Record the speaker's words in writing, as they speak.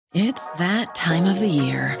It's that time of the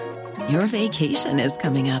year. Your vacation is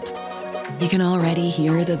coming up. You can already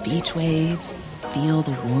hear the beach waves, feel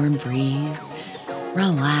the warm breeze,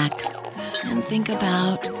 relax, and think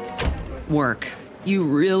about work. You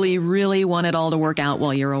really, really want it all to work out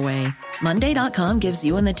while you're away. Monday.com gives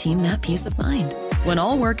you and the team that peace of mind. When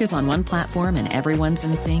all work is on one platform and everyone's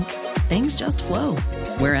in sync, things just flow.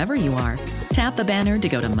 Wherever you are, tap the banner to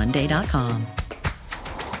go to Monday.com.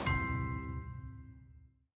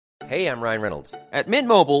 Hey, I'm Ryan Reynolds. At Mint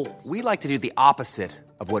Mobile, we like to do the opposite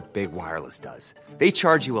of what Big Wireless does. They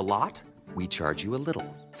charge you a lot, we charge you a little.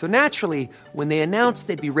 So naturally, when they announced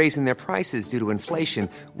they'd be raising their prices due to inflation,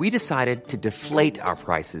 we decided to deflate our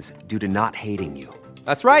prices due to not hating you.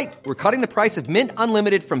 That's right. We're cutting the price of Mint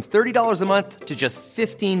Unlimited from $30 a month to just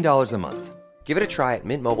 $15 a month. Give it a try at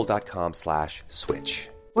mintmobile.com/switch.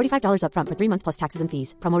 $45 up front for 3 months plus taxes and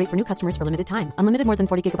fees. Promo rate for new customers for limited time. Unlimited more than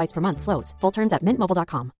 40 gigabytes per month. Slows full terms at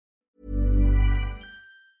mintmobile.com.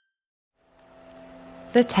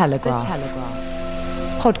 The Telegraph.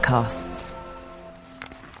 Podcasts.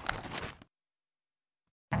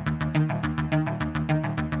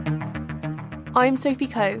 I'm Sophie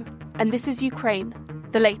Coe, and this is Ukraine,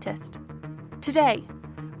 the latest. Today,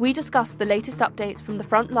 we discuss the latest updates from the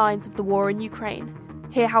front lines of the war in Ukraine,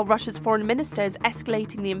 hear how Russia's foreign minister is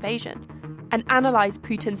escalating the invasion, and analyse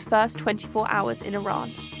Putin's first 24 hours in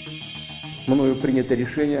Iran.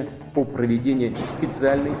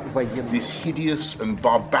 This hideous and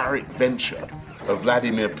barbaric venture of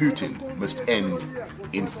Vladimir Putin must end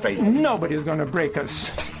in failure. Nobody's going to break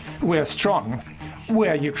us. We're strong.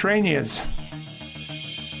 We're Ukrainians.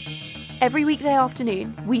 Every weekday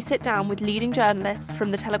afternoon, we sit down with leading journalists from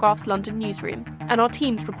the Telegraph's London newsroom and our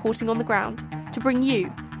teams reporting on the ground to bring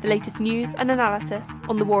you the latest news and analysis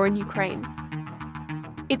on the war in Ukraine.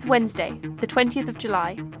 It's Wednesday, the 20th of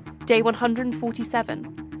July, day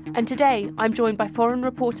 147, and today I'm joined by foreign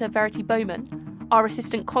reporter Verity Bowman, our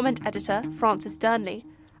assistant comment editor Francis Durnley,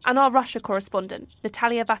 and our Russia correspondent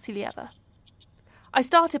Natalia Vasilyeva. I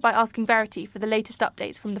started by asking Verity for the latest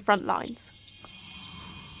updates from the front lines.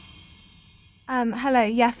 Hello,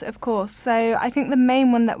 yes, of course. So I think the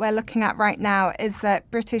main one that we're looking at right now is that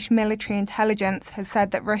British military intelligence has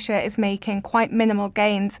said that Russia is making quite minimal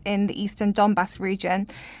gains in the eastern Donbass region,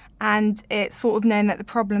 and it's sort of known that the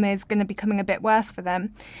problem is going to be becoming a bit worse for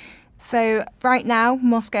them. So right now,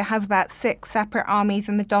 Moscow has about 6 separate armies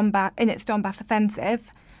in its Donbass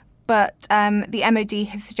offensive, but the MOD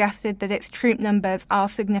has suggested that its troop numbers are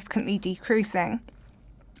significantly decreasing.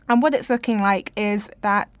 And what it's looking like is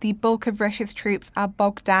that the bulk of Russia's troops are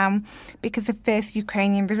bogged down because of fierce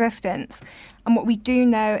Ukrainian resistance. And what we do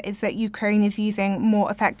know is that Ukraine is using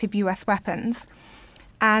more effective US weapons.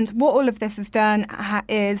 And what all of this has done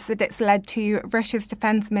is that it's led to Russia's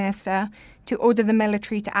defense minister to order the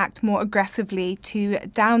military to act more aggressively to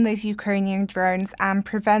down those Ukrainian drones and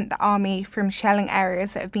prevent the army from shelling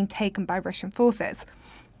areas that have been taken by Russian forces.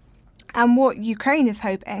 And what Ukraine is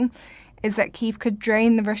hoping is that Kyiv could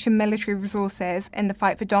drain the Russian military resources in the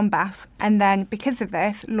fight for Donbass and then, because of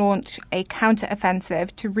this, launch a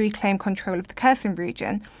counter-offensive to reclaim control of the Kherson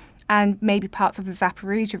region and maybe parts of the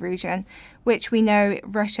Zaporizhzhia region, which we know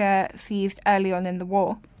Russia seized early on in the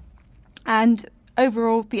war. And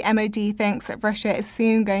overall, the MOD thinks that Russia is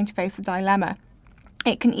soon going to face a dilemma.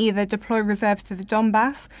 It can either deploy reserves to the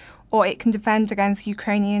Donbass or it can defend against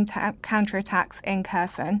Ukrainian counterattacks in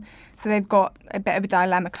Kherson. So they've got a bit of a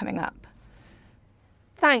dilemma coming up.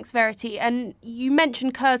 Thanks, Verity. And you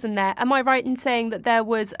mentioned Kherson there. Am I right in saying that there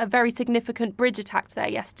was a very significant bridge attacked there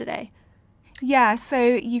yesterday? Yeah, so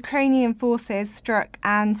Ukrainian forces struck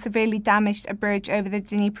and severely damaged a bridge over the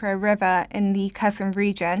Dnipro River in the Kherson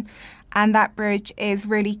region. And that bridge is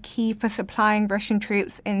really key for supplying Russian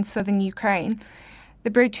troops in southern Ukraine.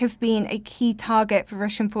 The bridge has been a key target for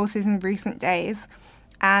Russian forces in recent days.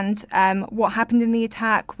 And what happened in the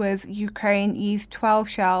attack was Ukraine used 12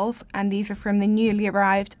 shells, and these are from the newly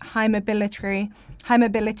arrived high mobility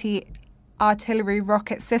artillery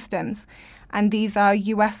rocket systems. And these are a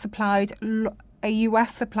US-supplied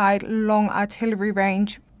long artillery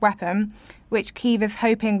range weapon, which Kyiv is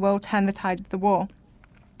hoping will turn the tide of the war.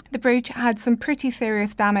 The bridge had some pretty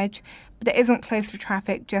serious damage, but it isn't closed for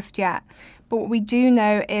traffic just yet. But what we do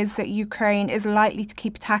know is that Ukraine is likely to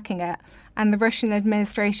keep attacking it, and the Russian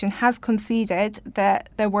administration has conceded that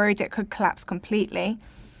they're worried it could collapse completely.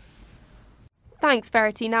 Thanks,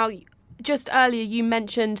 Verity. Now, just earlier you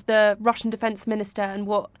mentioned the Russian defense minister and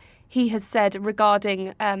what he has said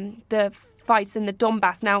regarding the fights in the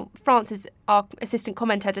Donbass. Now, Francis, our assistant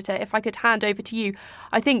comment editor, if I could hand over to you,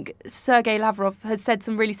 I think Sergei Lavrov has said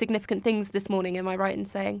some really significant things this morning, am I right in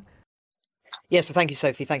saying? Yes, well, thank you,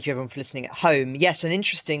 Sophie. Thank you, everyone, for listening at home. Yes, an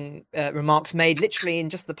interesting remarks made literally in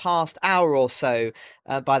just the past hour or so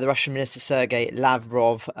by the Russian Minister Sergei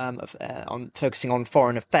Lavrov on focusing on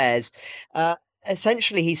foreign affairs.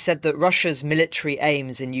 Essentially, he said that Russia's military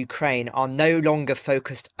aims in Ukraine are no longer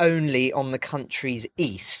focused only on the country's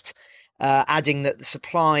east, adding that the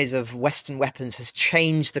supplies of Western weapons has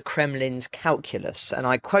changed the Kremlin's calculus. And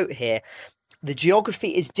I quote here, "The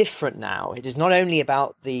geography is different now. It is not only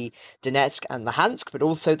about the Donetsk and Luhansk, but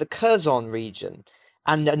also the Kherson region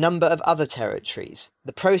and a number of other territories.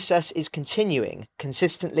 The process is continuing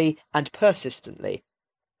consistently and persistently."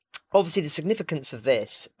 Obviously, the significance of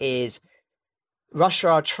this is Russia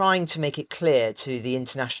are trying to make it clear to the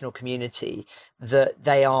international community that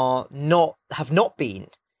they have not been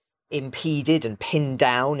impeded and pinned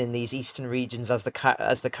down in these eastern regions as the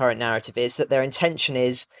current narrative is, that their intention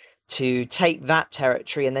is to take that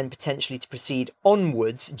territory and then potentially to proceed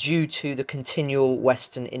onwards due to the continual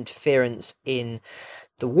Western interference in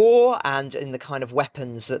the war and in the kind of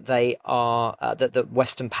weapons that that the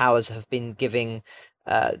Western powers have been giving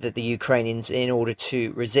the Ukrainians in order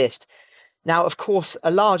to resist. Now, of course, a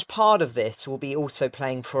large part of this will be also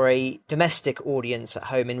playing for a domestic audience at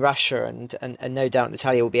home in Russia, and no doubt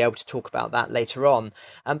Natalia will be able to talk about that later on.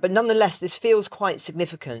 But nonetheless, this feels quite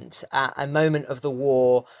significant at a moment of the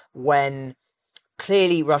war when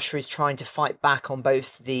clearly Russia is trying to fight back on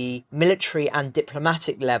both the military and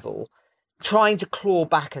diplomatic level, trying to claw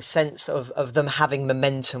back a sense of them having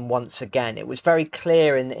momentum once again. It was very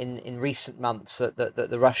clear in recent months that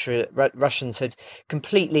the Russians had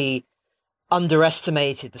completely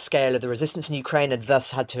underestimated the scale of the resistance in Ukraine and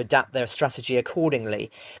thus had to adapt their strategy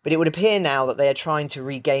accordingly. But it would appear now that they are trying to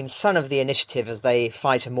regain some of the initiative as they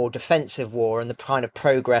fight a more defensive war, and the kind of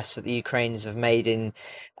progress that the Ukrainians have made in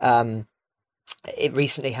it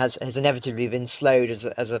recently has inevitably been slowed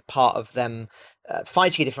as a part of them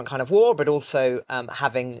fighting a different kind of war, but also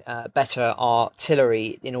having better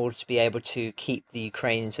artillery in order to be able to keep the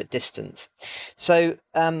Ukrainians at distance. So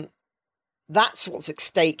that's what's at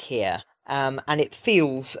stake here. And it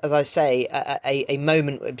feels, as I say, a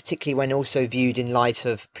moment, particularly when also viewed in light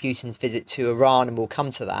of Putin's visit to Iran, and we'll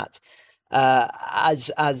come to that,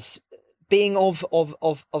 as being of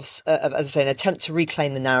as I say, an attempt to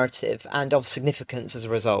reclaim the narrative and of significance as a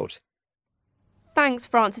result. Thanks,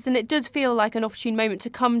 Francis. And it does feel like an opportune moment to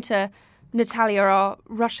come to Natalia, our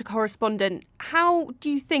Russia correspondent. How do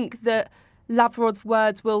you think that Lavrov's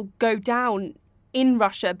words will go down in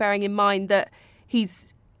Russia, bearing in mind that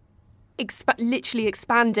he's literally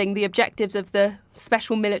expanding the objectives of the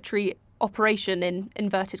special military operation in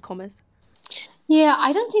inverted commas? Yeah,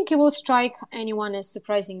 I don't think it will strike anyone as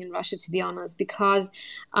surprising in Russia, to be honest, because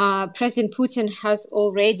President Putin has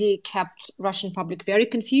already kept Russian public very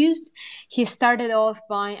confused. He started off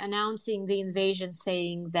by announcing the invasion,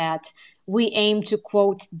 saying that we aim to,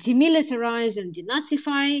 quote, demilitarize and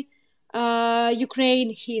denazify Ukraine.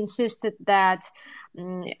 He insisted that,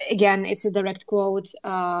 again, it's a direct quote,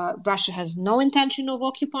 Russia has no intention of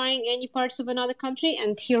occupying any parts of another country.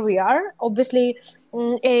 And here we are. Obviously,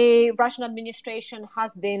 a Russian administration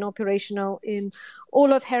has been operational in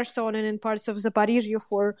all of Kherson and in parts of Zaporizhia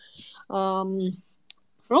for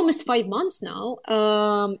almost 5 months now.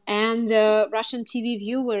 And Russian TV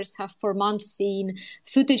viewers have for months seen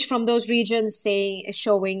footage from those regions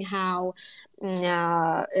showing how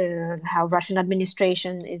Russian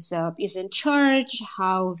administration is in charge,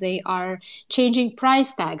 how they are changing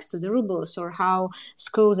price tags to the rubles, or how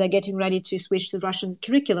schools are getting ready to switch to Russian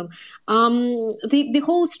curriculum. The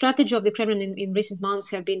whole strategy of the Kremlin in recent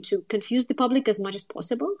months have been to confuse the public as much as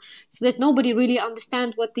possible, so that nobody really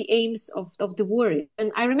understands what the aims of the war is.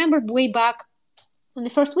 And I remember way back in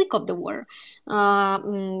the first week of the war,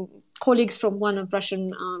 colleagues from one of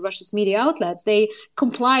Russia's media outlets, they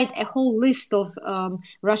complied a whole list of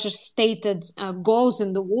Russia's stated goals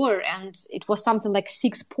in the war, and it was something like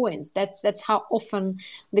 6 points. That's how often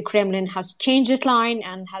the Kremlin has changed its line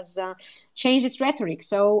and has changed its rhetoric.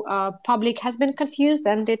 So public has been confused,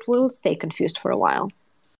 and it will stay confused for a while.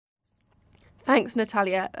 Thanks,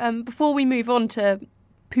 Natalia. Before we move on to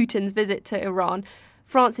Putin's visit to Iran,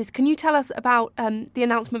 Francis, can you tell us about the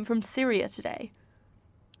announcement from Syria today?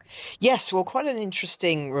 Yes, well, quite an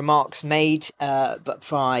interesting remarks made but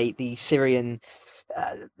by the Syrian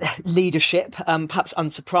leadership. Perhaps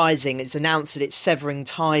unsurprising, it's announced that it's severing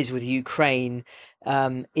ties with Ukraine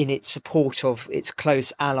in its support of its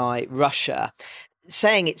close ally, Russia,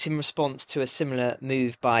 saying it's in response to a similar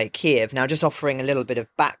move by Kiev. Now, just offering a little bit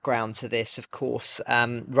of background to this, of course,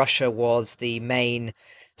 Russia was the main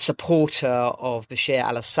supporter of Bashar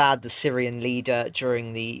al-Assad, the Syrian leader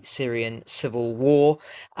during the Syrian civil war,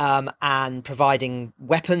 and providing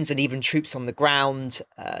weapons and even troops on the ground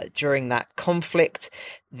during that conflict.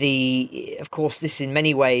 Of course, this in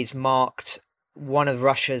many ways marked one of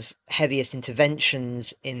Russia's heaviest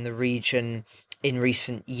interventions in the region in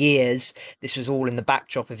recent years. This was all in the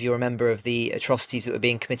backdrop, if you remember, of the atrocities that were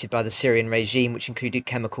being committed by the Syrian regime, which included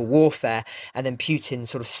chemical warfare. And then Putin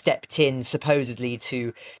sort of stepped in, supposedly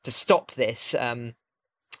to stop this,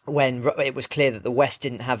 when it was clear that the West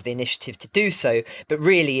didn't have the initiative to do so. But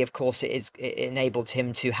really, of course, it enabled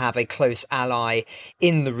him to have a close ally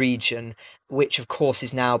in the region, which of course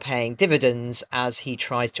is now paying dividends as he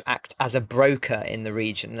tries to act as a broker in the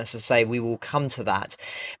region. As I say, we will come to that.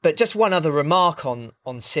 But just one other remark on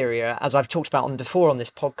Syria, as I've talked about before on this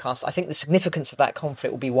podcast, I think the significance of that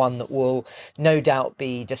conflict will be one that will no doubt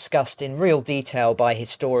be discussed in real detail by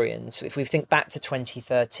historians. If we think back to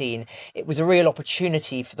 2013, it was a real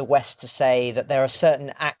opportunity for the West to say that there are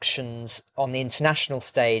certain actions on the international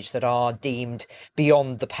stage that are deemed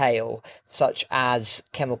beyond the pale, such as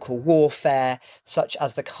chemical warfare, such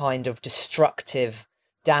as the kind of destructive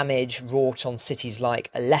damage wrought on cities like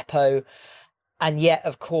Aleppo. And yet,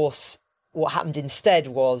 of course, what happened instead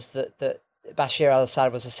was that Bashar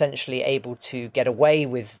al-Assad was essentially able to get away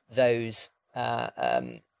with those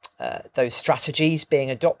strategies being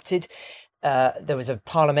adopted. There was a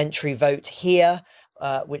parliamentary vote here,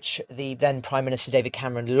 which the then Prime Minister David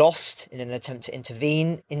Cameron lost in an attempt to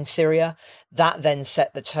intervene in Syria. That then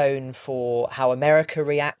set the tone for how America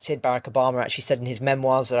reacted. Barack Obama actually said in his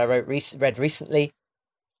memoirs that I read recently,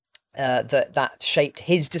 that shaped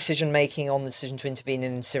his decision-making on the decision to intervene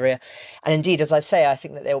in Syria. And indeed, as I say, I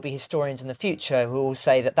think that there will be historians in the future who will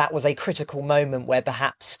say that that was a critical moment where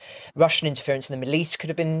perhaps Russian interference in the Middle East could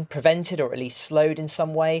have been prevented or at least slowed in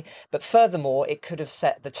some way. But furthermore, it could have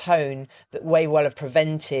set the tone that may well have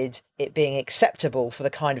prevented it being acceptable for the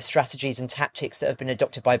kind of strategies and tactics that have been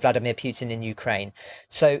adopted by Vladimir Putin in Ukraine.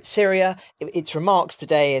 So Syria, its remarks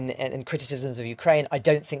today and criticisms of Ukraine, I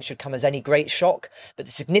don't think should come as any great shock, but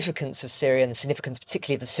the significance of Syria and the significance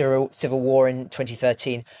particularly of the civil war in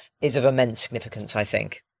 2013 is of immense significance, I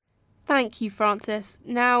think. Thank you, Francis.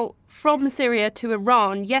 Now, from Syria to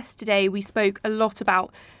Iran, yesterday we spoke a lot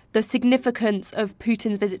about the significance of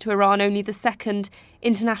Putin's visit to Iran, only the second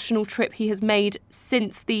international trip he has made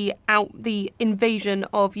since the invasion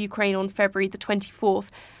of Ukraine on February the 24th.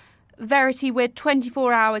 Verity, we're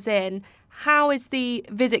 24 hours in. How is the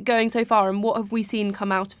visit going so far, and what have we seen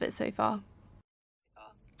come out of it so far?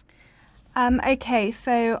 Okay,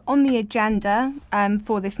 so on the agenda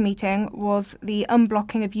for this meeting was the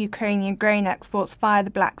unblocking of Ukrainian grain exports via the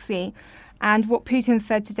Black Sea. And what Putin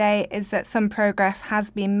said today is that some progress has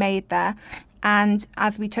been made there. And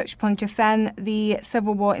as we touched upon just then, the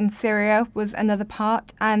civil war in Syria was another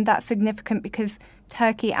part. And that's significant because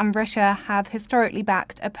Turkey and Russia have historically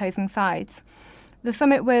backed opposing sides. The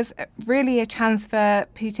summit was really a chance for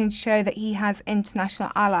Putin to show that he has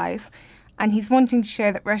international allies. And he's wanting to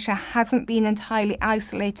show that Russia hasn't been entirely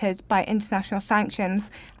isolated by international sanctions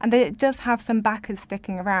and that it does have some backers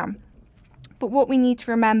sticking around. But what we need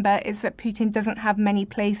to remember is that Putin doesn't have many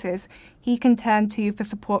places he can turn to for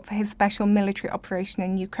support for his special military operation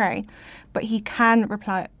in Ukraine, but he can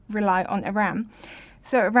rely on Iran.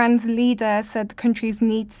 So Iran's leader said the countries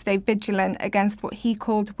need to stay vigilant against what he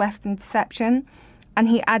called Western deception, and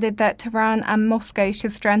he added that Tehran and Moscow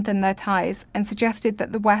should strengthen their ties and suggested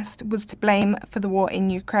that the West was to blame for the war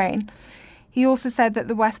in Ukraine. He also said that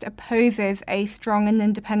the West opposes a strong and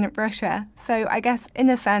independent Russia. So I guess, in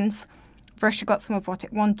a sense, Russia got some of what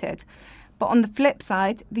it wanted. But on the flip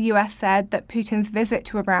side, the US said that Putin's visit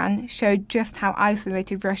to Iran showed just how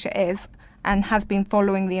isolated Russia is and has been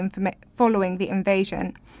following the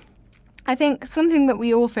invasion. I think something that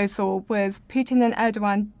we also saw was Putin and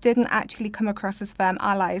Erdogan didn't actually come across as firm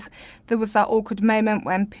allies. There was that awkward moment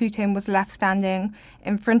when Putin was left standing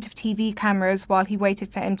in front of TV cameras while he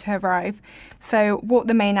waited for him to arrive. So what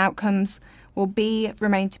the main outcomes will be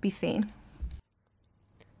remain to be seen.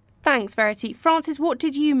 Thanks, Verity. Francis, what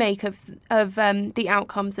did you make of the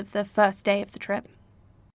outcomes of the first day of the trip?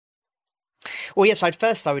 Well, yes,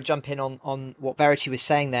 I would jump in on what Verity was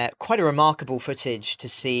saying there. Quite a remarkable footage to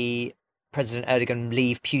see President Erdogan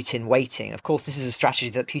leave Putin waiting. Of course, this is a strategy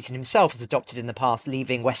that Putin himself has adopted in the past,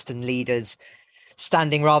 leaving Western leaders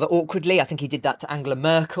standing rather awkwardly. I think he did that to Angela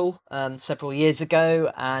Merkel several years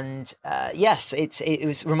ago. And yes, it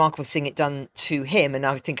was remarkable seeing it done to him. And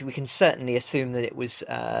I think we can certainly assume that it was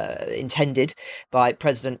intended by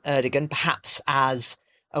President Erdogan, perhaps as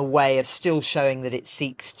a way of still showing that it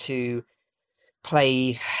seeks to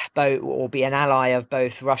play both or be an ally of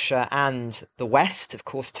both Russia and the West. Of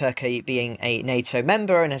course, Turkey being a NATO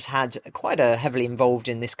member and has had quite a heavily involved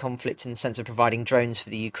in this conflict in the sense of providing drones for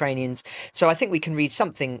the Ukrainians. So I think we can read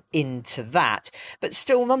something into that. But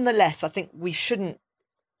still, nonetheless, I think we shouldn't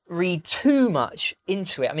read too much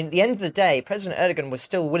into it. I mean, at the end of the day, President Erdogan was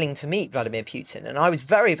still willing to meet Vladimir Putin. And I was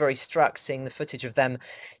very, very struck seeing the footage of them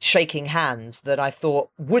shaking hands that I thought,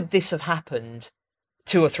 would this have happened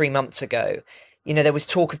 2 or 3 months ago? You know, there was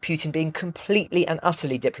talk of Putin being completely and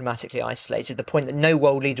utterly diplomatically isolated, the point that no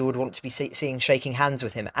world leader would want to be seen shaking hands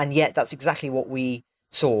with him. And yet that's exactly what we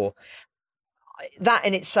saw. That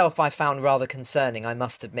in itself I found rather concerning, I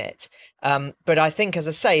must admit. But I think, as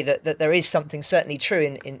I say, that there is something certainly true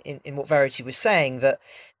in what Verity was saying, that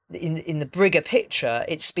in the bigger picture,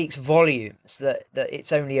 it speaks volumes that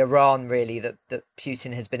it's only Iran really that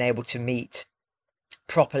Putin has been able to meet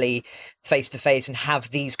properly face to face and have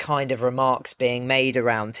these kind of remarks being made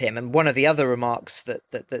around him. And one of the other remarks that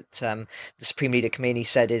the Supreme Leader Khamenei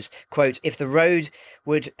said is, quote, "If the road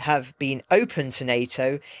would have been open to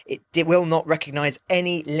NATO, it will not recognize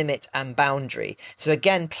any limit and boundary." So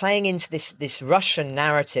again, playing into this Russian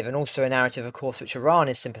narrative, and also a narrative, of course, which Iran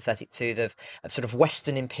is sympathetic to, of sort of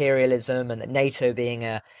Western imperialism, and that NATO being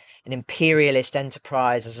an imperialist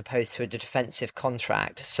enterprise as opposed to a defensive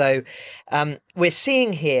contract. So we're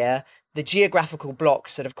seeing here the geographical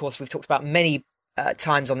blocks that, of course, we've talked about many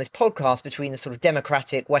times on this podcast, between the sort of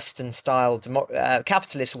democratic Western-style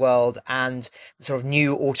capitalist world and the sort of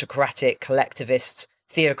new autocratic, collectivist,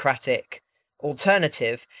 theocratic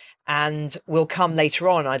alternative. And we'll come later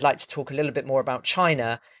on. I'd like to talk a little bit more about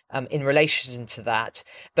China in relation to that.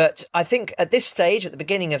 But I think at this stage, at the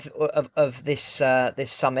beginning of this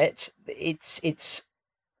summit, it's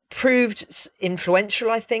proved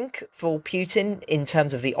influential, I think, for Putin in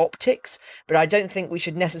terms of the optics. But I don't think we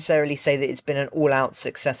should necessarily say that it's been an all-out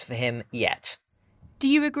success for him yet. Do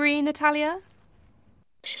you agree, Natalia?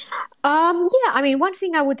 Yeah, I mean, one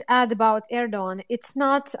thing I would add about Erdogan, it's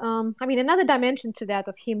not, another dimension to that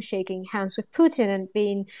of him shaking hands with Putin and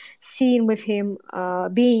being seen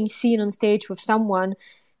on stage with someone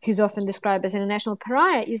who's often described as an international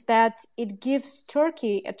pariah, is that it gives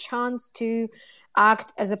Turkey a chance to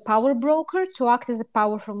act as a power broker, to act as a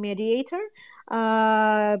powerful mediator.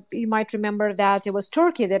 You might remember that it was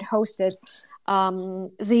Turkey that hosted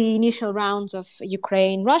the initial rounds of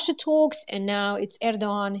Ukraine-Russia talks, and now it's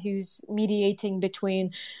Erdogan who's mediating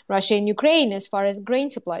between Russia and Ukraine as far as grain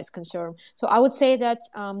supply is concerned. So I would say that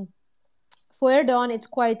for Erdogan, it's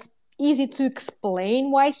quite easy to explain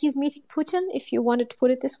why he's meeting Putin, if you wanted to put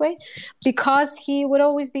it this way, because he would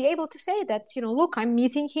always be able to say that, look, I'm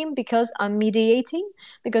meeting him because I'm mediating,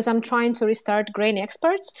 because I'm trying to restart grain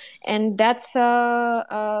exports, and that's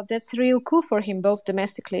a real coup for him, both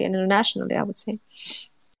domestically and internationally, I would say.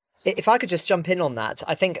 If I could just jump in on that,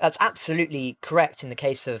 I think that's absolutely correct in the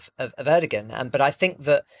case of Erdogan, but I think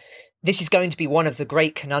that this is going to be one of the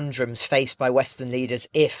great conundrums faced by Western leaders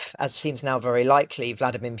if, as seems now very likely,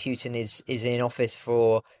 Vladimir Putin is in office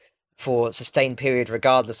for a sustained period,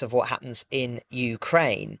 regardless of what happens in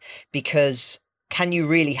Ukraine. Because can you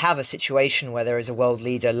really have a situation where there is a world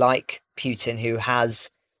leader like Putin, who has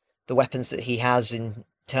the weapons that he has in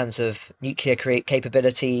terms of nuclear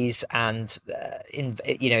capabilities and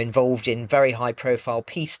involved in very high profile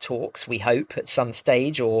peace talks, we hope at some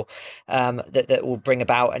stage, or that will bring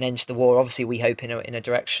about an end to the war. Obviously we hope in a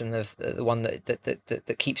direction of the one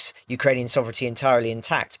that keeps Ukrainian sovereignty entirely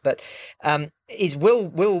intact, but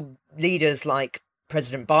will leaders like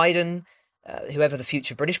President Biden, whoever the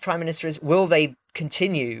future British Prime Minister is, will they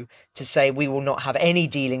continue to say we will not have any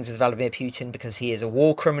dealings with Vladimir Putin because he is a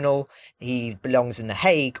war criminal, he belongs in The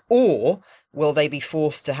Hague, or will they be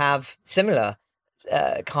forced to have similar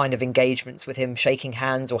kind of engagements with him, shaking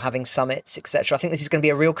hands or having summits, etc.? I think this is going to be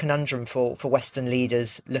a real conundrum for Western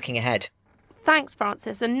leaders looking ahead. Thanks,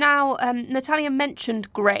 Francis. And now Natalia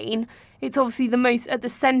mentioned grain. It's obviously the most at the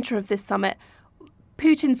centre of this summit.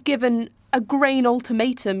 Putin's given a grain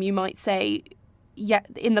ultimatum, you might say, yet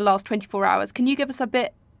in the last 24 hours. Can you give us a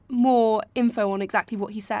bit more info on exactly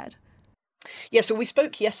what he said? Yeah, so we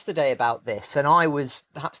spoke yesterday about this, and I was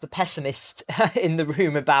perhaps the pessimist in the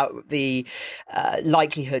room about the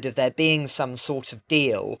likelihood of there being some sort of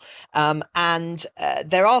deal. And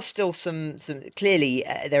there are still some clearly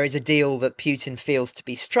there is a deal that Putin feels to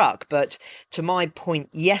be struck. But to my point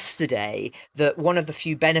yesterday, that one of the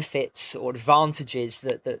few benefits or advantages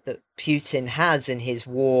that Putin has in his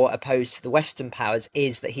war opposed to the Western powers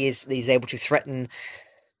is that he's able to threaten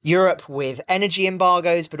Europe with energy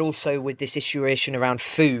embargoes, but also with this situation around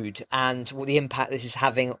food and the impact this is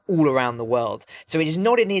having all around the world. So it is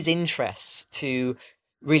not in his interests to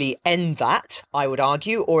really end that, I would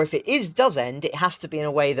argue, or if it does end, it has to be in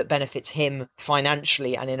a way that benefits him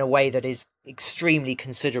financially and in a way that is extremely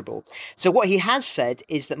considerable. So what he has said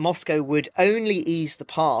is that Moscow would only ease the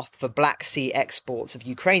path for Black Sea exports of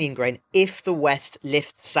Ukrainian grain if the West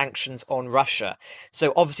lifts sanctions on Russia.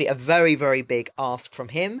 So obviously a very, very big ask from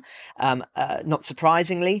him. Not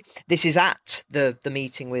surprisingly, this is at the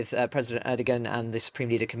meeting with President Erdogan and the Supreme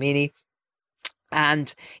Leader Khamenei.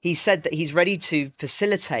 And he said that he's ready to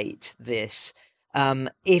facilitate this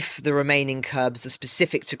if the remaining curbs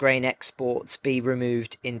specific to grain exports be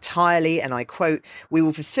removed entirely. And I quote, "We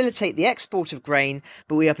will facilitate the export of grain,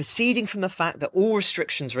 but we are proceeding from the fact that all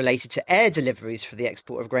restrictions related to air deliveries for the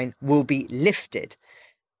export of grain will be lifted."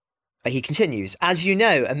 He continues, "As you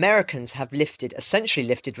know, Americans have essentially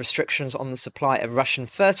lifted restrictions on the supply of Russian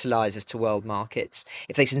fertilizers to world markets.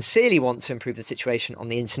 If they sincerely want to improve the situation on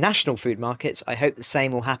the international food markets, I hope the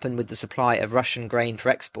same will happen with the supply of Russian grain for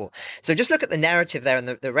export." So just look at the narrative there and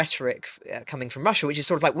the rhetoric coming from Russia, which is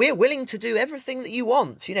sort of like, we're willing to do everything that you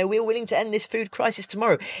want. You know, we're willing to end this food crisis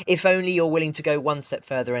tomorrow, if only you're willing to go one step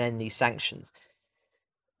further and end these sanctions.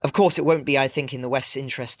 Of course, it won't be, I think, in the West's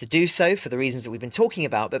interest to do so for the reasons that we've been talking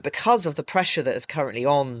about, but because of the pressure that is currently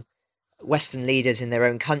on Western leaders in their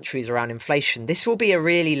own countries around inflation, this will be a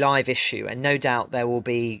really live issue, and no doubt there will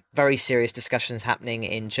be very serious discussions happening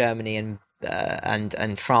in Germany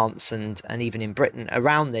and France and even in Britain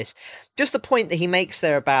around this. Just the point that he makes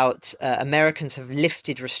there about Americans have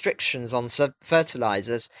lifted restrictions on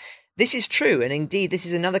fertilizers. This is true, and indeed this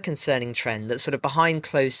is another concerning trend, that sort of behind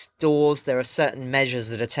closed doors there are certain measures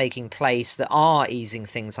that are taking place that are easing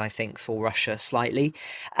things, I think, for Russia slightly.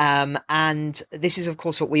 And this is, of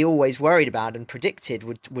course, what we always worried about and predicted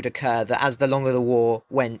would occur, that as the longer the war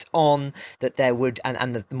went on, that there would,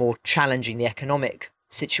 and the more challenging the economic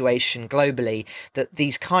situation globally, that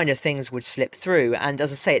these kind of things would slip through. And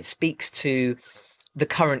as I say, it speaks to the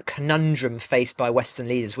current conundrum faced by Western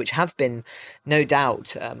leaders, which have been, no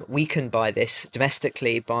doubt, weakened by this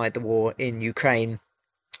domestically, by the war in Ukraine,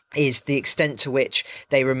 is the extent to which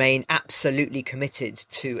they remain absolutely committed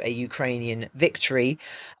to a Ukrainian victory,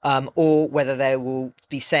 or whether they will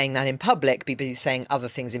be saying that in public, be saying other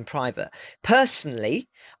things in private. Personally,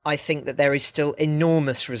 I think that there is still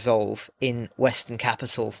enormous resolve in Western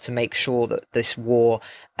capitals to make sure that this war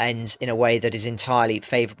ends in a way that is entirely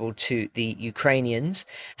favourable to the Ukrainians.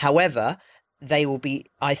 However, they will be,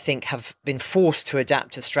 I think, have been forced to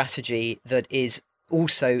adapt a strategy that is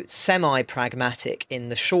also semi-pragmatic in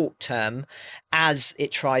the short term as it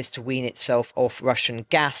tries to wean itself off Russian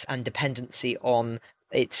gas and dependency on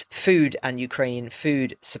its food and Ukrainian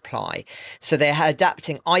food supply. So they're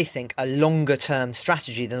adapting, I think, a longer term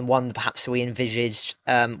strategy than one perhaps we envisaged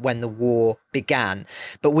when the war began.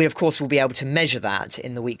 But we, of course, will be able to measure that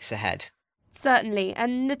in the weeks ahead. Certainly.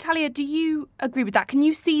 And Natalia, do you agree with that? Can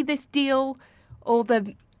you see this deal or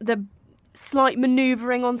the slight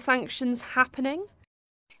manoeuvring on sanctions happening?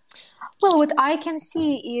 Well, what I can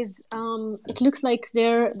see is it looks like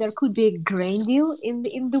there could be a grain deal in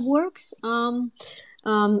the works.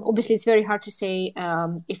 Obviously, it's very hard to say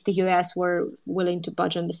if the US were willing to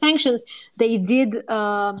budge on the sanctions. They did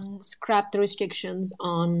scrap the restrictions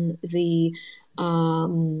on the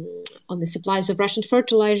supplies of Russian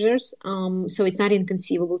fertilizers. So it's not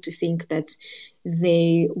inconceivable to think that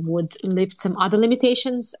they would lift some other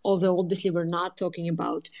limitations, although obviously we're not talking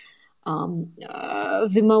about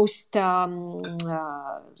the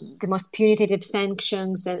most punitive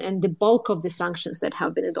sanctions and the bulk of the sanctions that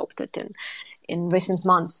have been adopted in recent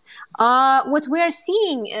months. What we are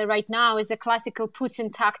seeing right now is a classical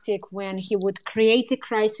Putin tactic. When he would create a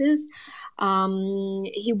crisis,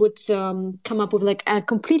 he would come up with like a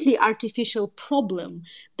completely artificial problem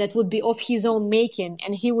that would be of his own making,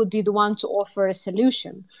 and he would be the one to offer a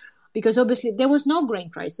solution, because obviously there was no grain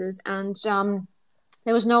crisis and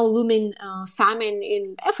there was no looming famine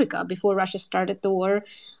in Africa before Russia started the war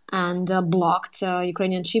and blocked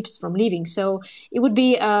Ukrainian ships from leaving. So it would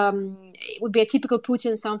be a typical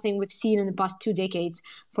Putin, something we've seen in the past 2 decades,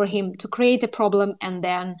 for him to create a problem and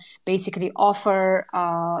then basically offer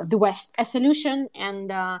the West a solution and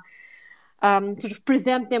sort of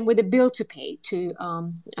present them with a bill to pay to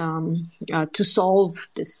solve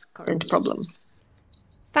this current problem.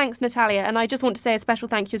 Thanks, Natalia. And I just want to say a special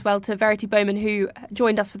thank you as well to Verity Bowman, who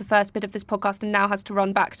joined us for the first bit of this podcast and now has to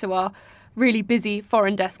run back to our really busy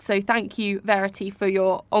foreign desk. So thank you, Verity, for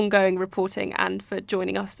your ongoing reporting and for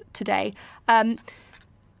joining us today.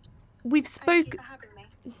 We've spoken.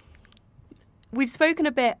 we've spoken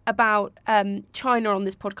a bit about China on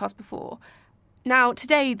this podcast before. Now,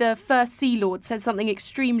 today, the first Sea Lord said something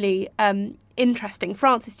extremely interesting.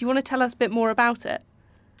 Francis, do you want to tell us a bit more about it?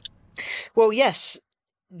 Well, yes.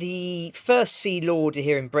 The first Sea Lord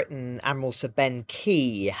here in Britain, Admiral Sir Ben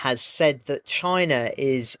Key, has said that China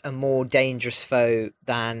is a more dangerous foe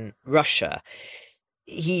than Russia.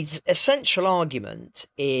 His essential argument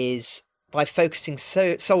is by focusing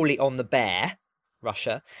solely on the bear,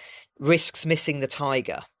 Russia, risks missing the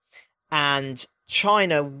tiger. And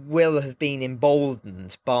China will have been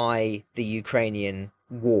emboldened by the Ukrainian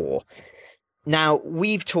war. Now,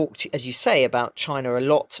 we've talked, as you say, about China a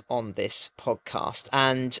lot on this podcast,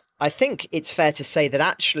 and I think it's fair to say that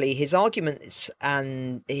actually his arguments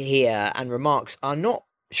and remarks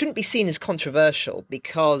shouldn't be seen as controversial,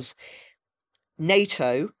 because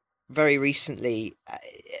NATO very recently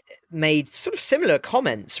made sort of similar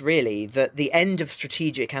comments, really, that the end of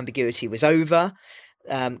strategic ambiguity was over.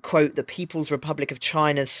 Quote, the People's Republic of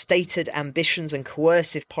China's stated ambitions and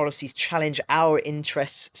coercive policies challenge our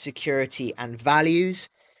interests, security and values.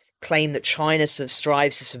 Claim that China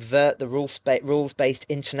strives to subvert the rules-based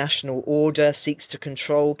international order, seeks to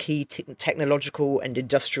control key technological and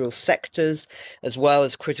industrial sectors, as well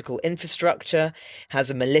as critical infrastructure, has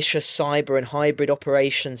a malicious cyber and hybrid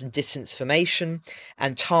operations and disinformation,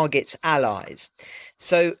 and targets allies.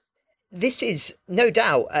 So this is no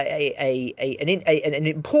doubt an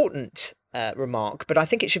important remark, but I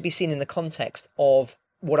think it should be seen in the context of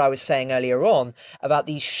what I was saying earlier on about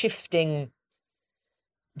these shifting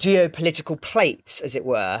geopolitical plates, as it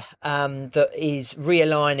were, that is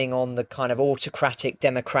realigning on the kind of autocratic,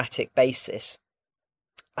 democratic basis.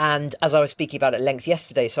 And as I was speaking about at length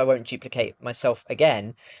yesterday, so I won't duplicate myself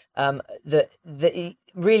again, that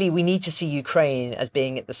really we need to see Ukraine as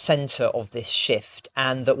being at the centre of this shift,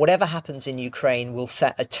 and that whatever happens in Ukraine will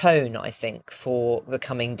set a tone, I think, for the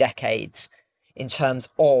coming decades in terms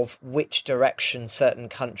of which direction certain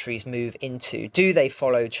countries move into. Do they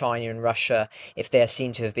follow China and Russia if they are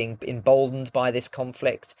seen to have been emboldened by this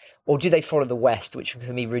conflict? Or do they follow the West, which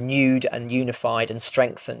can be renewed and unified and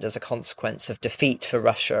strengthened as a consequence of defeat for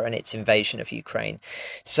Russia and its invasion of Ukraine?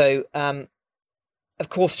 So, of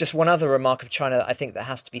course, just one other remark of China that I think that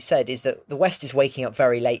has to be said is that the West is waking up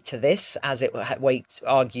very late to this, as it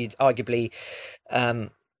arguably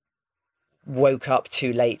woke up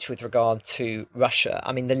too late with regard to Russia.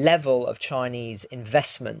 I mean, the level of Chinese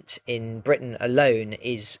investment in Britain alone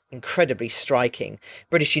is incredibly striking.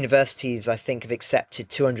 British universities, I think, have accepted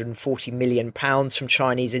 £240 million from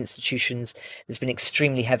Chinese institutions. There's been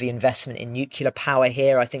extremely heavy investment in nuclear power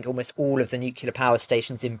here. I think almost all of the nuclear power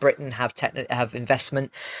stations in Britain have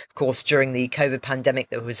investment. Of course, during the COVID pandemic,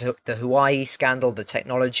 there was the Huawei scandal. The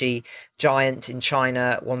technology giant in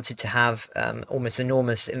China wanted to have almost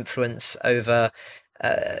enormous influence over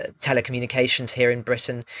telecommunications here in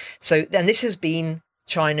Britain. So then this has been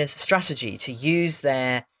China's strategy, to use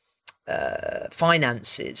their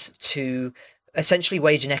finances to essentially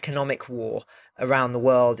wage an economic war around the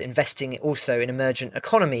world, investing also in emergent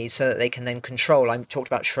economies so that they can then control. I talked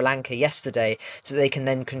about Sri Lanka yesterday, so they can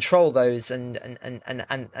then control those and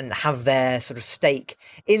have their sort of stake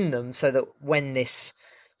in them, so that when this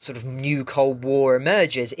sort of new Cold War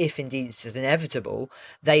emerges, if indeed it's inevitable,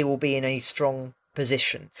 they will be in a strong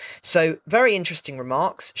position. So very interesting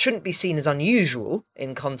remarks, shouldn't be seen as unusual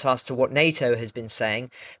in contrast to what NATO has been saying,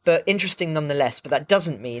 but interesting nonetheless. But that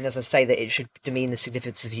doesn't mean, as I say, that it should demean the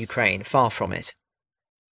significance of Ukraine. Far from it.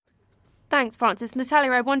 Thanks, Francis.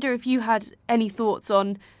 Natalia, I wonder if you had any thoughts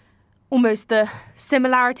on almost the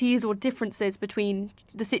similarities or differences between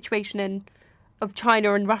the situation of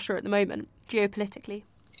China and Russia at the moment, geopolitically.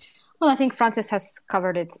 Well, I think Francis has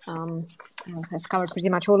covered it, has covered pretty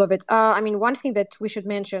much all of it. I mean, one thing that we should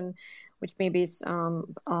mention, which maybe is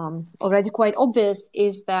already quite obvious,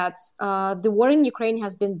 is that the war in Ukraine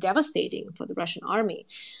has been devastating for the Russian army.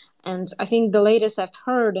 And I think the latest I've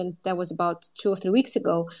heard, and that was about 2 or 3 weeks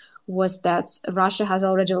ago, was that Russia has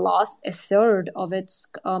already lost a third of its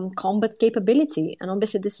combat capability. And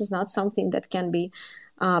obviously, this is not something that can be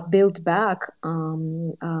built back,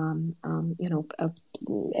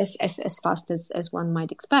 as fast as one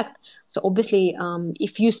might expect. So obviously,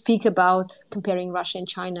 if you speak about comparing Russia and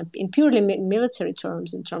China in purely military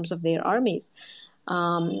terms, in terms of their armies,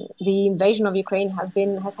 the invasion of Ukraine has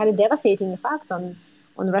had a devastating effect on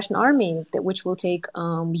the Russian army, which will take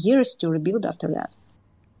years to rebuild after that.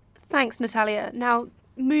 Thanks, Natalia. Now,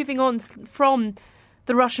 moving on from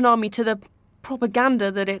the Russian army to the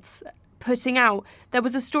propaganda that it's putting out, there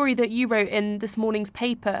was a story that you wrote in this morning's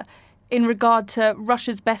paper in regard to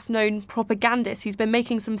Russia's best-known propagandist who's been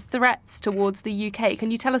making some threats towards the UK.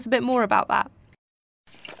 Can you tell us a bit more about that?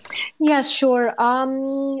 Yes, sure.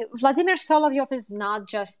 Vladimir Solovyov is not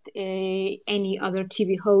just any other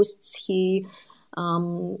TV host. He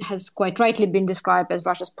has quite rightly been described as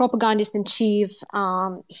Russia's propagandist in chief.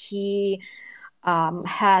 He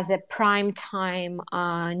has a prime time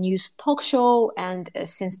news talk show, and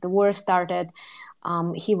since the war started,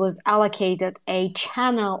 he was allocated a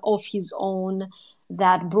channel of his own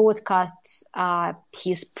that broadcasts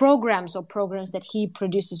his programs or programs that he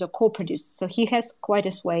produces or co-produces. So he has quite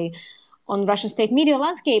a sway on Russian state media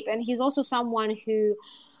landscape, and he's also someone who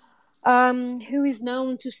is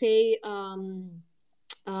known to say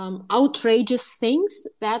outrageous things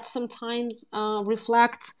that sometimes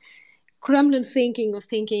reflect Kremlin thinking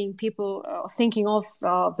of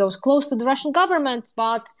those close to the Russian government,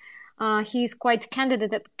 but he's quite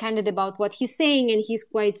candid about what he's saying, and he's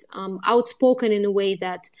quite outspoken in a way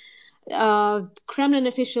that Kremlin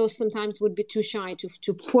officials sometimes would be too shy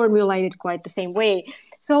to formulate it quite the same way.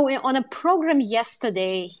 So on a program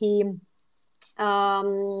yesterday, he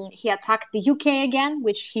attacked the UK again,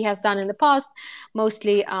 which he has done in the past,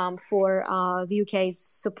 mostly for the UK's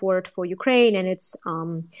support for Ukraine and its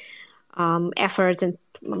efforts and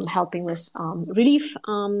helping with relief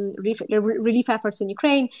efforts in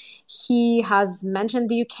Ukraine. He has mentioned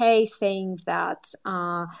the UK, saying that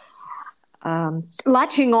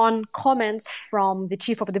latching on comments from the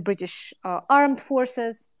chief of the British armed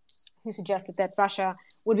forces, who suggested that Russia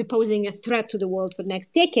would be posing a threat to the world for the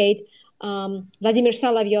next decade. Vladimir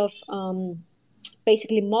Solovyov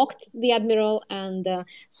basically mocked the admiral and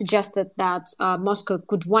suggested that Moscow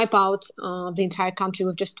could wipe out the entire country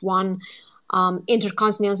with just one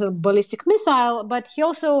intercontinental ballistic missile. But he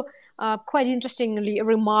also quite interestingly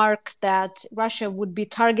remarked that Russia would be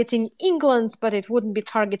targeting England, but it wouldn't be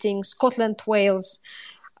targeting Scotland, Wales,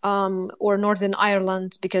 or Northern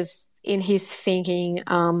Ireland, because in his thinking,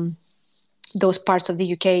 those parts of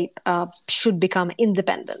the UK should become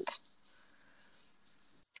independent.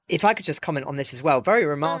 If I could just comment on this as well, very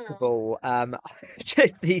remarkable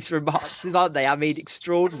these remarks, aren't they? I mean,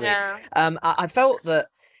 extraordinary. Yeah. I felt that,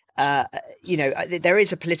 there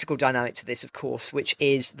is a political dynamic to this, of course, which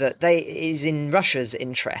is that it is in Russia's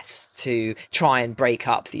interest to try and break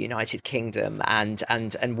up the United Kingdom and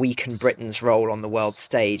weaken Britain's role on the world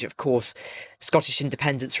stage. Of course, Scottish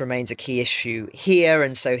independence remains a key issue here,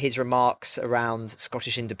 and so his remarks around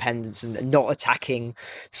Scottish independence and not attacking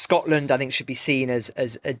Scotland, I think, should be seen as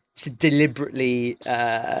deliberately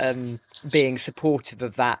being supportive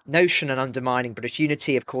of that notion and undermining British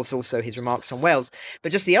unity. Of course, also his remarks on Wales.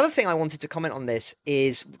 But just the other thing I wanted to comment on this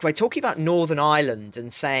is by talking about Northern Ireland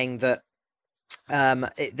and saying that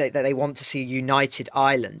they want to see a united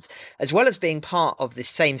Ireland, as well as being part of this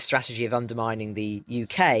same strategy of undermining the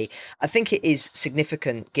UK. I think it is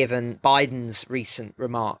significant given Biden's recent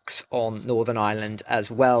remarks on Northern Ireland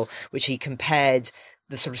as well, which he compared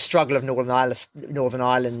the sort of struggle of Northern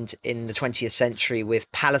Ireland in the 20th century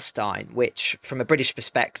with Palestine, which from a British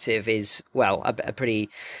perspective is, well, a pretty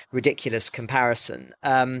ridiculous comparison.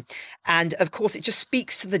 And of course, it just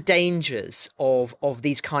speaks to the dangers of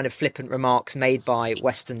these kind of flippant remarks made by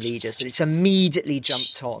Western leaders, that it's immediately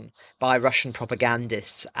jumped on by Russian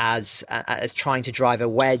propagandists as trying to drive a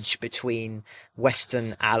wedge between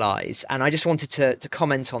Western allies. And I just wanted to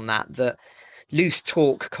comment on that loose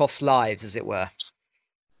talk costs lives, as it were.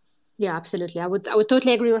 Yeah, absolutely. I would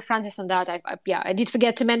totally agree with Francis on that. I did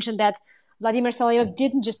forget to mention that Vladimir Solovyov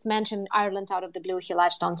didn't just mention Ireland out of the blue. He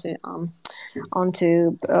latched onto Joe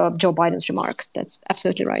Biden's remarks. That's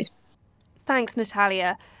absolutely right. Thanks,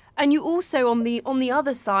 Natalia. And you also, on the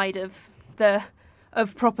other side of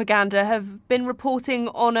propaganda, have been reporting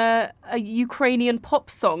on a Ukrainian pop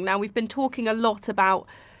song. Now, we've been talking a lot about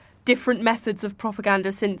different methods of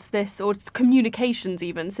propaganda since this, or communications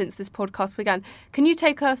even, since this podcast began. Can you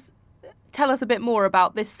tell us a bit more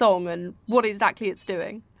about this song and what exactly it's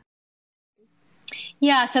doing?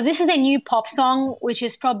 Yeah, so this is a new pop song, which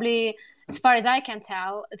is probably, as far as I can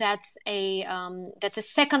tell, that's a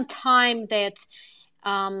second time that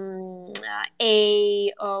a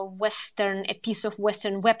piece of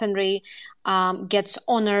Western weaponry gets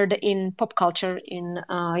honored in pop culture in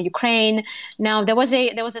Ukraine. Now, there was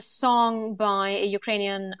a song by a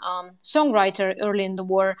Ukrainian songwriter early in the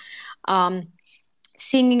war,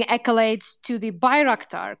 singing accolades to the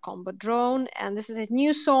Bayraktar combat drone, and this is a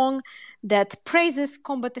new song that praises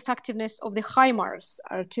combat effectiveness of the HIMARS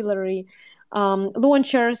artillery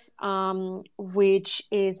launchers, which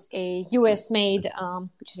is a US-made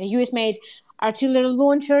artillery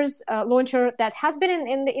launcher that has been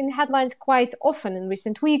in headlines quite often in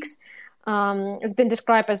recent weeks. It's been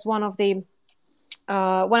described as one of the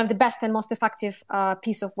best and most effective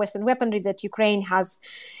piece of Western weaponry that Ukraine has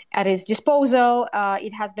at its disposal.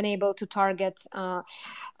 It has been able to target.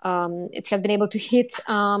 It has been able to hit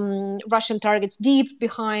Russian targets deep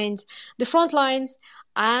behind the front lines,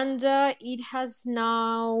 and it has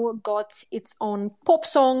now got its own pop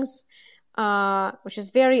songs, which is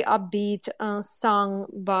very upbeat, sung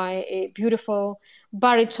by a beautiful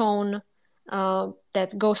baritone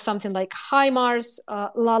that goes something like "Hi Mars,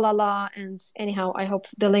 la la la." And anyhow, I hope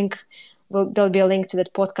there'll be a link to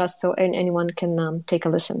that podcast so anyone can take a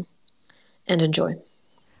listen and enjoy.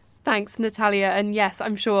 Thanks, Natalia. And yes,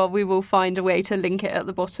 I'm sure we will find a way to link it at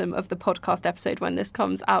the bottom of the podcast episode when this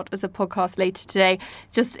comes out as a podcast later today.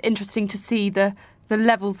 Just interesting to see the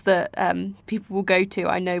levels that people will go to.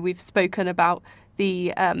 I know we've spoken about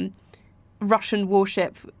the Russian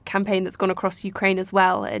warship campaign that's gone across Ukraine as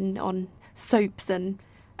well, and on soaps and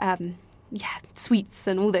sweets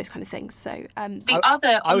and all those kind of things. So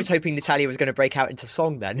I was hoping Natalia was going to break out into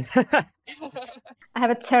song then. I have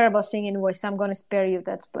a terrible singing voice, so I'm going to spare you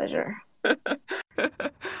that pleasure.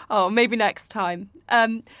 Oh, maybe next time.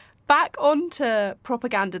 Back onto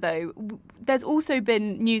propaganda, though. There's also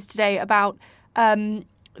been news today about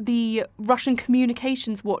the Russian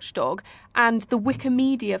communications watchdog and the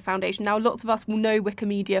Wikimedia Foundation. Now, lots of us will know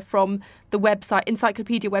Wikimedia from the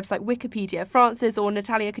encyclopedia website Wikipedia. Francis or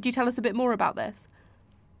Natalia, could you tell us a bit more about this?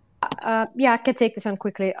 I can take this on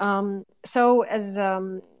quickly. So, as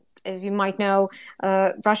you might know,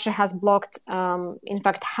 Russia has blocked, in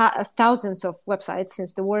fact, thousands of websites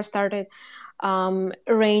since the war started,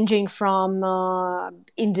 ranging from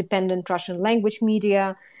independent Russian language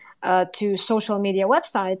media to social media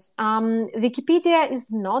websites. Wikipedia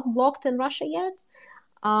is not blocked in Russia yet,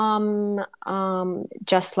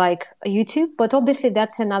 just like YouTube. But obviously,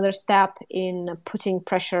 that's another step in putting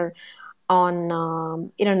pressure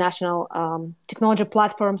on international technology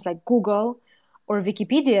platforms like Google or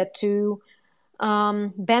Wikipedia to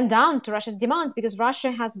bend down to Russia's demands, because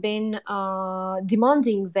Russia has been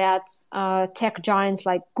demanding that tech giants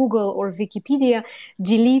like Google or Wikipedia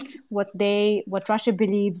delete what Russia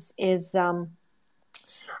believes is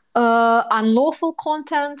unlawful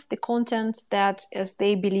content, the content that, as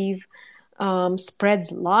they believe,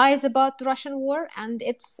 spreads lies about the Russian war. And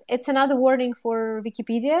it's another warning for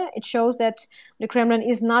Wikipedia. It shows that the Kremlin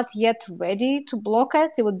is not yet ready to block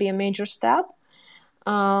it. It would be a major step.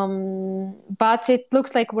 But it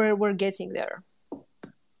looks like we're getting there.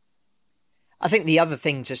 I think the other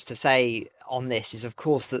thing just to say on this is, of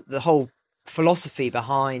course, that the whole philosophy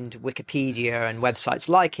behind Wikipedia and websites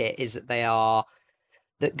like it is that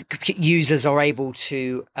users are able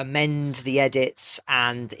to amend the edits,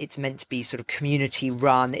 and it's meant to be sort of community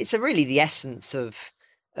run. It's really the essence of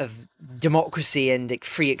democracy and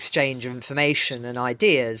free exchange of information and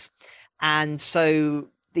ideas. And so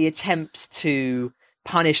the attempt to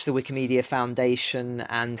punish the Wikimedia Foundation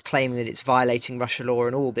and claiming that it's violating Russian law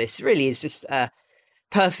and all this really is just a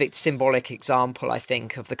perfect symbolic example, I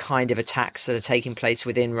think, of the kind of attacks that are taking place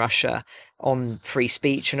within Russia on free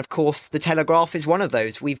speech. And of course, the Telegraph is one of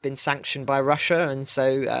those. We've been sanctioned by Russia, and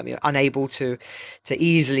so unable to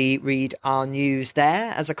easily read our news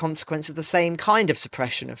there as a consequence of the same kind of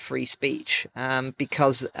suppression of free speech.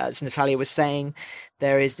 Because, as Natalia was saying,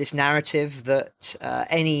 there is this narrative that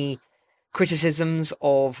any criticisms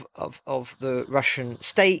of the Russian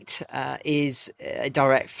state is a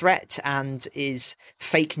direct threat and is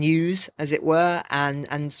fake news, as it were,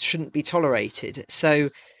 and shouldn't be tolerated.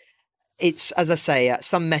 So it's, as I say,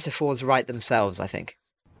 some metaphors write themselves, I think.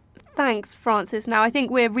 Thanks, Francis. Now, I think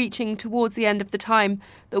we're reaching towards the end of the time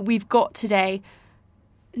that we've got today.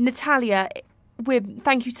 Natalia,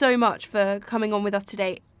 thank you so much for coming on with us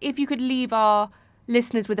today. If you could leave our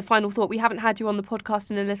listeners with a final thought. We haven't had you on the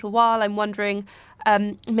podcast in a little while. I'm wondering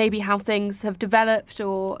maybe how things have developed,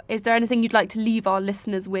 or is there anything you'd like to leave our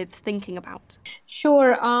listeners with thinking about?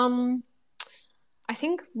 Sure. I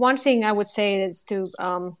think one thing I would say is to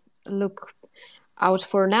look out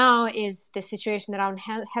for now is the situation around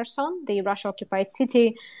Kherson, the Russia-occupied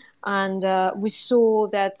city. And we saw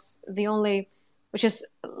that which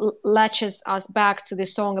latches us back to the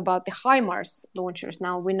song about the HIMARS launchers.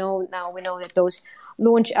 Now we know that those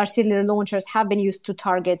artillery launchers have been used to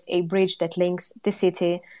target a bridge that links the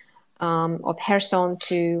city of Kherson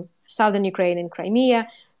to southern Ukraine and Crimea.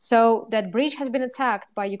 So that bridge has been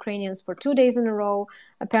attacked by Ukrainians for 2 days in a row.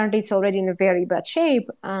 Apparently, it's already in a very bad shape,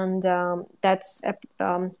 and that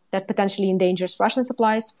potentially endangers Russian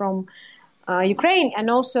supplies from Ukraine, and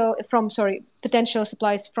also potential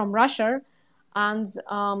supplies from Russia. And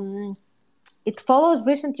it follows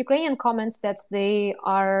recent Ukrainian comments that they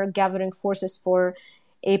are gathering forces for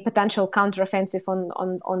a potential counteroffensive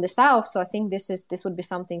on the south. So I think this would be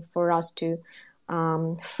something for us to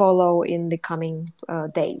follow in the coming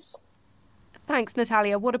days. Thanks,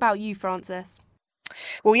 Natalia. What about you, Francis?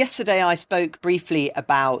 Well, yesterday I spoke briefly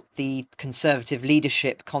about the Conservative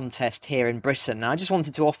leadership contest here in Britain. I just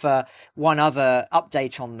wanted to offer one other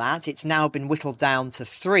update on that. It's now been whittled down to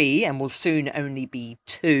 3 and will soon only be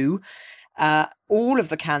 2. All of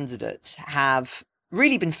the candidates have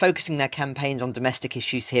really been focusing their campaigns on domestic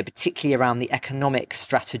issues here, particularly around the economic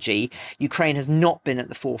strategy. Ukraine has not been at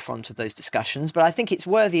the forefront of those discussions, but I think it's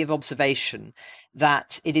worthy of observation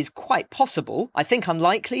that it is quite possible, I think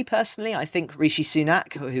unlikely personally, I think Rishi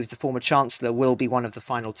Sunak, who's the former Chancellor, will be one of the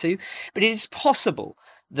final 2, but it is possible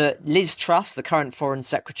that Liz Truss, the current Foreign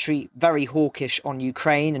Secretary, very hawkish on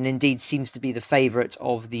Ukraine and indeed seems to be the favourite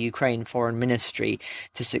of the Ukraine Foreign Ministry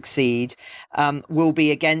to succeed, will be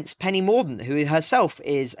against Penny Mordaunt, who herself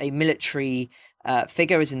is a military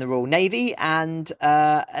figure, is in the Royal Navy and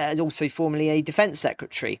also formerly a Defence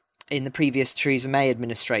Secretary in the previous Theresa May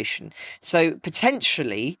administration. So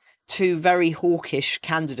potentially 2 very hawkish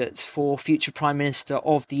candidates for future Prime Minister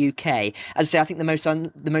of the UK. As I say, I think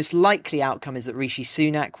the most likely outcome is that Rishi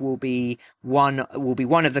Sunak will be one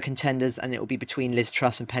of the contenders, and it will be between Liz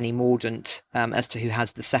Truss and Penny Mordaunt as to who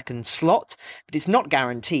has the second slot. But it's not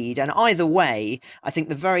guaranteed, and either way, I think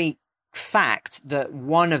the very fact that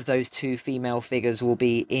one of those 2 female figures will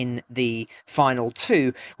be in the final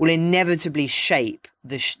 2 will inevitably shape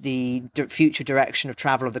the future direction of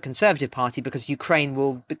travel of the Conservative Party, because Ukraine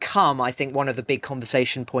will become, I think, one of the big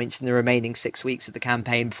conversation points in the remaining 6 weeks of the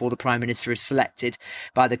campaign before the Prime Minister is selected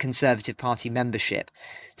by the Conservative Party membership.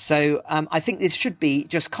 So I think this should be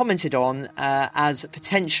just commented on as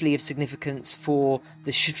potentially of significance for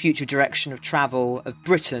the future direction of travel of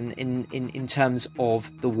Britain in terms of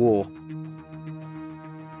the war.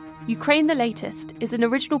 Ukraine the Latest is an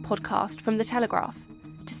original podcast from The Telegraph.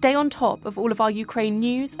 To stay on top of all of our Ukraine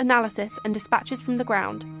news, analysis and dispatches from the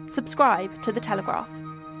ground, subscribe to The Telegraph.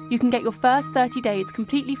 You can get your first 30 days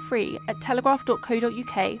completely free at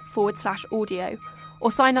telegraph.co.uk/audio,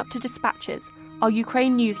 or sign up to Dispatches, our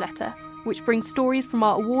Ukraine newsletter, which brings stories from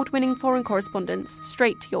our award-winning foreign correspondents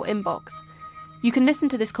straight to your inbox. You can listen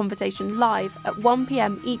to this conversation live at 1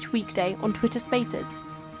 p.m. each weekday on Twitter Spaces.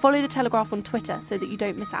 Follow The Telegraph on Twitter so that you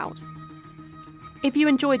don't miss out. If you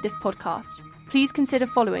enjoyed this podcast, please consider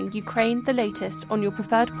following Ukraine the Latest on your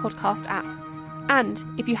preferred podcast app. And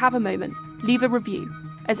if you have a moment, leave a review,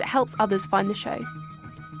 as it helps others find the show.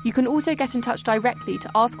 You can also get in touch directly to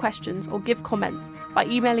ask questions or give comments by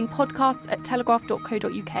emailing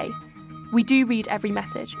podcasts@telegraph.co.uk. We do read every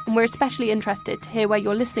message, and we're especially interested to hear where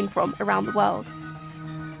you're listening from around the world.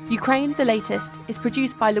 Ukraine the Latest is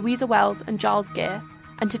produced by Louisa Wells and Giles Gear,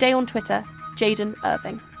 and today on Twitter, Jaden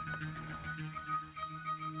Irving.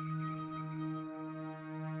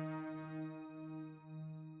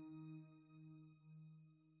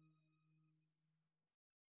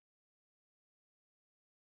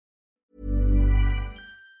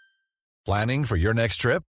 Planning for your next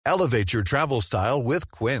trip? Elevate your travel style with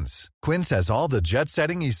Quince. Quince has all the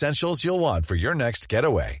jet-setting essentials you'll want for your next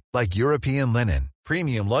getaway, like European linen,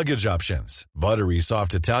 premium luggage options, buttery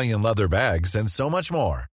soft Italian leather bags, and so much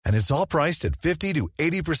more. And it's all priced at 50 to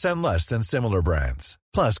 80% less than similar brands.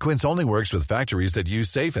 Plus, Quince only works with factories that use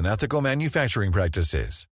safe and ethical manufacturing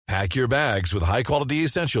practices. Pack your bags with high-quality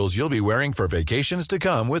essentials you'll be wearing for vacations to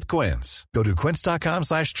come with Quince. Go to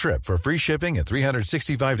quince.com/trip for free shipping and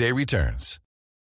 365-day returns.